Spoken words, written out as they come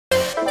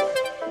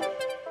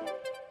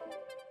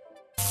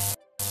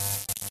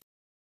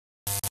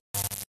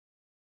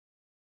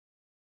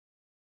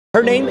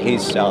Her name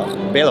is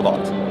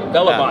BellaBot.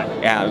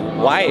 BellaBot.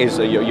 And why is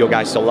you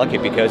guys so lucky?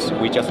 Because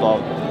we just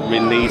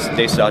released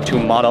these two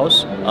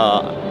models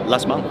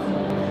last month.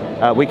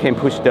 We can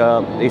push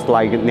it's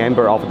like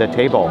number of the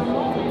table,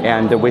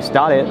 and we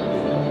started,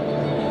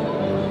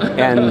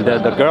 and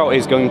the girl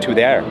is going to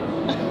there,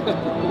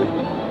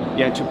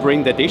 yeah, to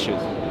bring the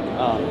dishes,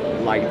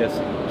 like this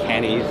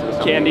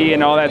candy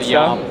and all that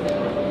stuff.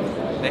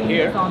 Then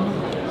here.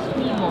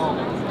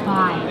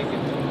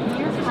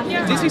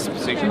 This is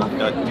position of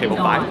the table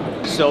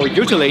 5. So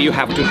usually you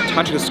have to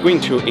touch the screen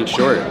to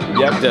ensure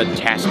the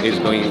task is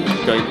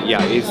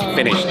is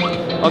finished.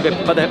 Okay,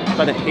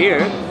 but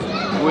here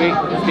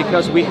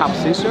because we have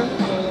sensor.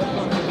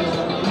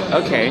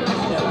 Okay,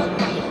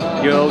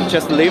 you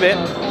just leave it.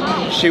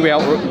 She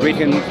will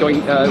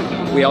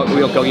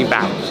going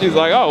back. She's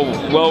like, oh,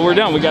 well, we're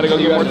done. We got to go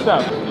get more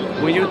stuff.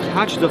 When you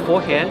touch the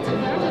forehead,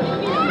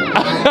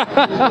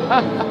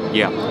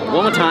 yeah,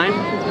 one more time.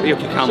 You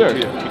can come to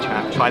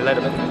try a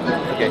little bit.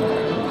 Okay.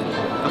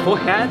 The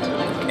forehead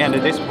and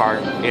this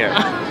part here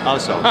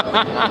also.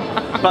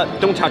 But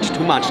don't touch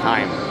too much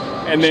time.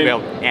 And then she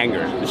will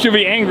anger. She'll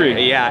be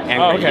angry. Yeah, angry.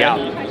 Oh, okay.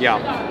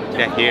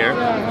 Yeah, here.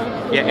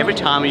 Yeah, every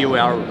time you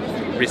will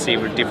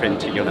receive a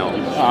different,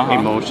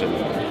 emotion.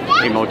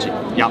 Emoji.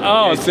 Yeah.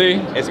 Oh, see?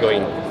 It's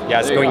going. Yeah,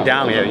 it's going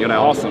down here.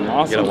 Awesome.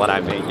 You know what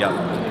I mean? Yeah.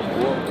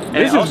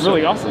 This is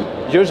really awesome.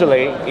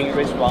 Usually in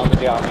restaurants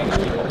there are many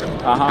people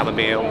have a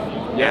meal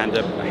and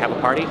have a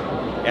party,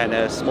 and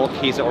small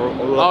kids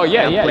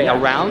play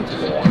around.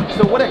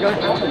 So what is going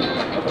to happen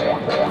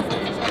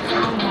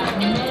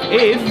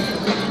if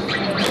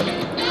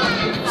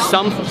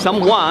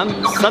someone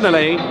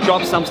suddenly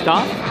drops some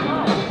stuff?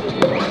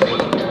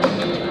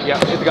 Yeah,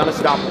 it's gonna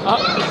stop.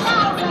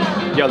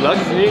 Yeah, look.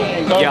 See,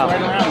 it goes right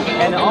around.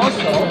 And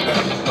also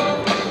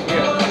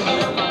here,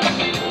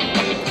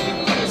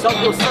 some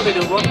will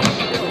suddenly run to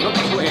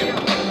him.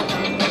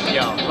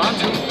 Yeah, run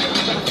to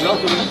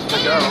the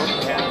girl.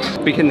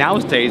 Because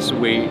nowadays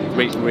we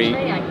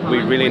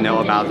really know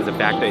about the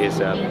fact that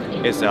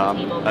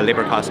a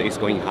labor cost is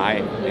going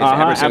high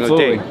every single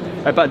day.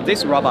 But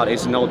this robot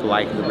is not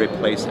like to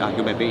replace a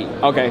human being.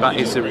 Okay. But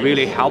it's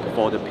really helpful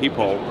for the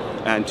people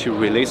and to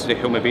release the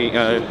human being,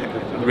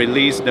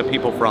 release the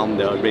people from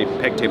the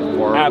repetitive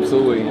work.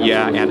 Absolutely.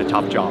 Yeah, and the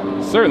tough job.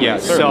 Certainly. Yeah.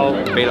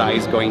 Certainly. So Bella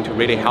is going to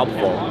really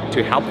helpful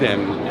to help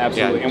them.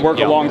 Absolutely. And work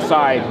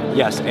alongside.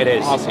 Yes, it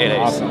is. Awesome. It is.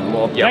 Awesome.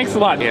 Well, thanks a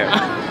lot.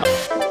 Yeah.